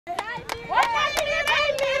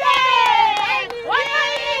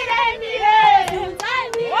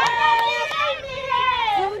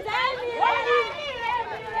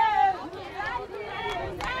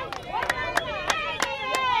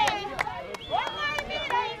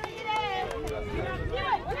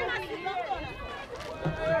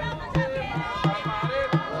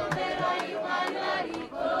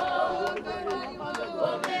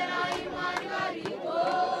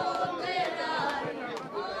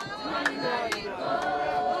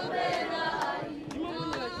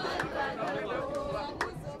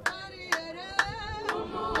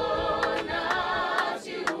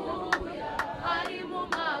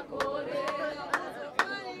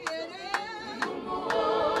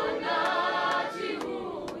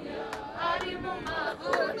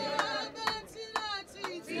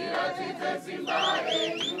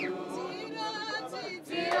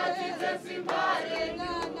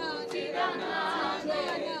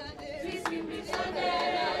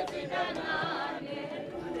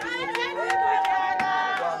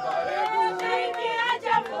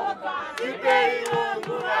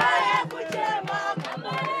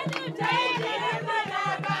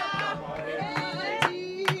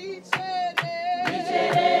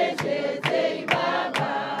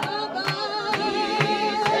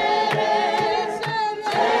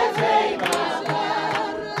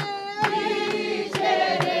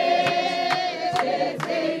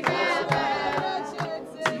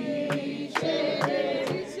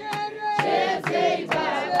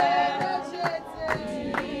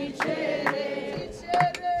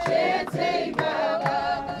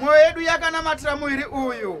Mwoyo yedu yakanamatira muiri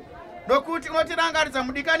uyu, nokuti unotirangaridza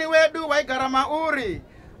mudikani wedu waigara mauri,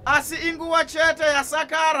 asi inguva chete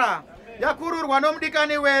yasakara yakururwa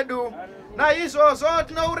nomudikani wedu. Naizvozvo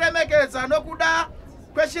tinouremekedza nokuda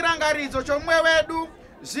kwechirangaridzo chomwe wedu.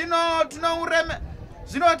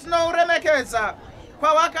 Zvino tinouremekedza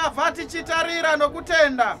kwawakabva tichitarira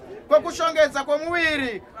nokutenda kwekushongedza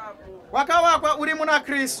kwomuviri wakawakwa uri muna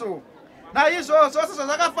Kristu. Naizvozvo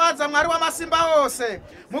zvakafadza Mwari wamasimba ose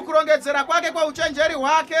mukurongedzera kwake kweuchenjeri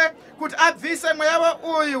hwake kuti abvise mweya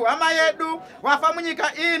uyu hama yedu wafa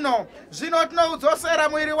munyika ino. Zvino tinoudzosera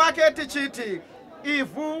mwiri wake tichiti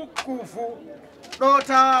ivhu kuvhu,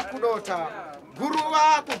 dota kudota,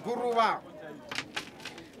 guruva kuguruva,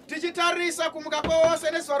 tichitarisa kumuka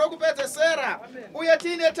kwose nezuva rokupedzesera, uye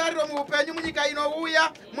tiine tariro muupenyu munyika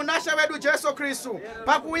inouya munasha wedu Jesu Kristu,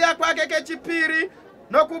 pakuuya kwake kechipiri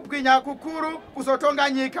nokubwinya kukuru kuzotonga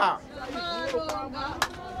nyika.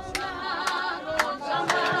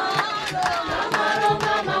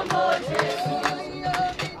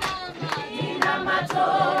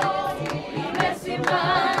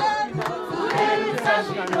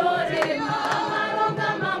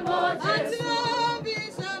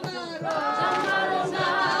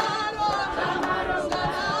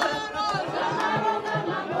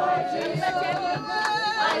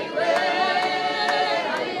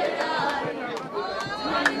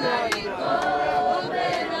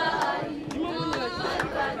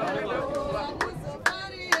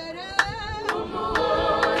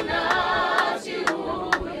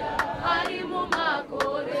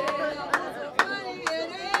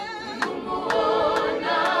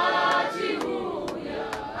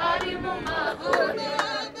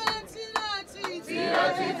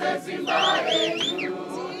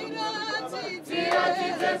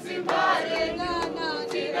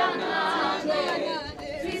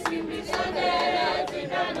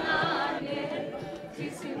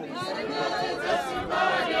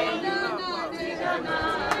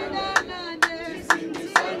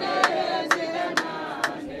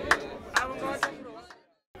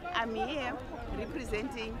 I'm here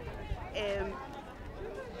representing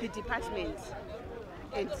the Department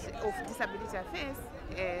of Disability Affairs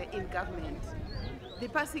in government. The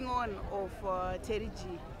passing on of Terry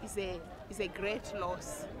G is a great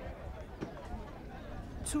loss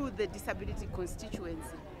to the disability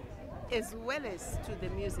constituency as well as to the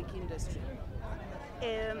music industry.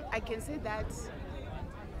 I can say that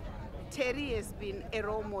Terry has been a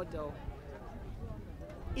role model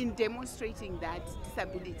in demonstrating that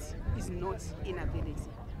disability is not inability.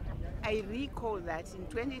 I recall that in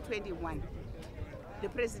 2021, the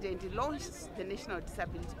President launched the National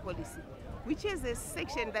Disability Policy, which is a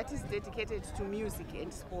section that is dedicated to music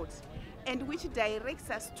and sports, and which directs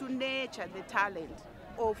us to nurture the talent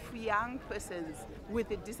of young persons with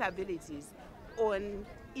disabilities on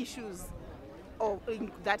issues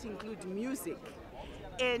that include music.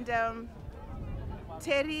 And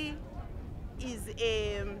Terry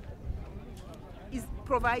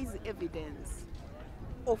provides evidence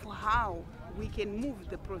of how we can move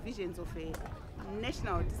the provisions of a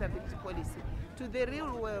national disability policy to the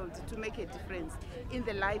real world to make a difference in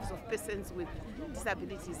the lives of persons with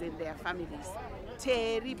disabilities and their families.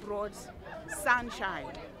 Terry brought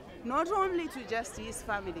sunshine not only to just his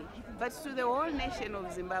family, but to the whole nation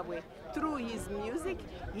of Zimbabwe. Through his music,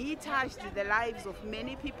 he touched the lives of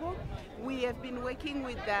many people. We have been working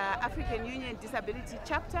with the African Union Disability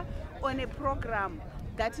Chapter on a program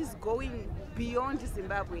that is going beyond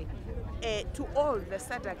Zimbabwe to all the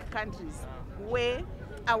SADC countries, where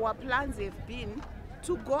our plans have been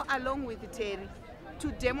to go along with Terry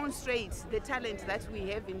to demonstrate the talent that we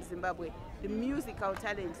have in Zimbabwe, the musical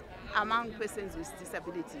talent among persons with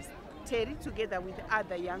disabilities. Terry, together with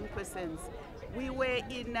other young persons, we were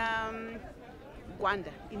in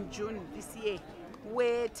Gwanda in June this year,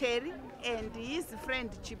 where Terry and his friend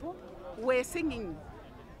Chipo were singing,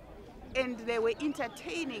 and they were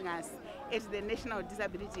entertaining us at the National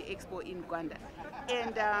Disability Expo in Gwanda.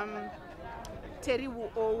 And Terry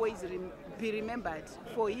will always be remembered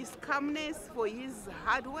for his calmness, for his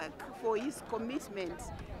hard work, for his commitment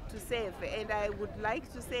to serve. And I would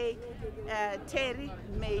like to say, Terry,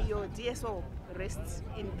 may your dear soul rest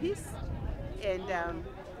in peace, and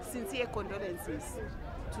sincere condolences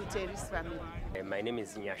to Terry's family. My name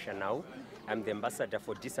is Nyasha Nau. I'm the ambassador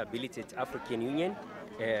for disability at African Union,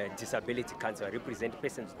 Disability Council, represent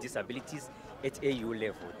persons with disabilities at AU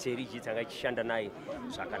level. Terry Jitanga chishanda naye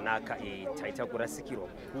zvakanaka taita kurasikirwa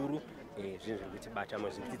kukuru zvinhu zviri kutibata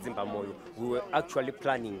zviri kutidzimba moyo. We were actually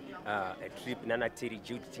planning a trip nana Terry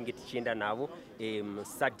G kuti tinge tichienda navo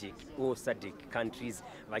SADC or SADC countries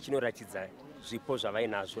vachinoratidza zvipo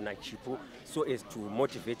zvavainazvo nachipo, so as to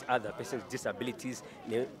motivate other persons with disabilities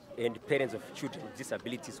and parents of children with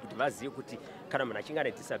disabilities kuti vazive kuti kana munhu achinge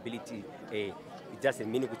ane disability it doesn't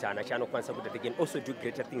mean kuti hana chaanokwanisa kuti they can also do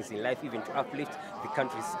greater things in life, even to uplift the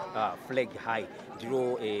country's flag high.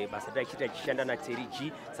 Ndiro basa tachita chishanda naTerry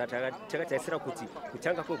G, saka takatarisira kuti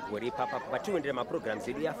kutanga kwegore ipapa patinoendera maprograms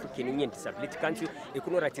edu eAfrican Union Disability Council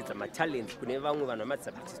ekunoratidza matalents kune vamwe vanhu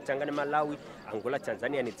vamadisabilities kutanga neMalawi, Angola,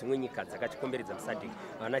 Tanzania nedzimwe nyika dzakatikomberedza muSADC.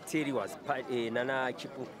 Vana Terry was nana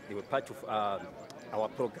Chipu, they were part of our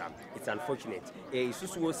program. It's unfortunate.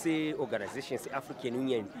 Isusu wose organizations, African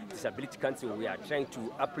Union Disability Council, we are trying to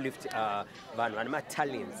uplift vanama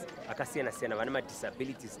talents, akasiyana siyana vanama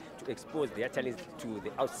disabilities, to expose their talents to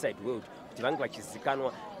the outside world. Kuti vange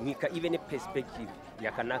vachizikanwa nyika even a perspective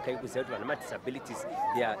yakanaka yekuziva kuti vanama disabilities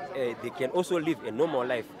they can also live a normal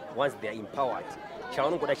life once they are empowered.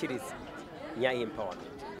 Chavanongoda chiri nyaya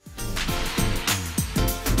empowerment.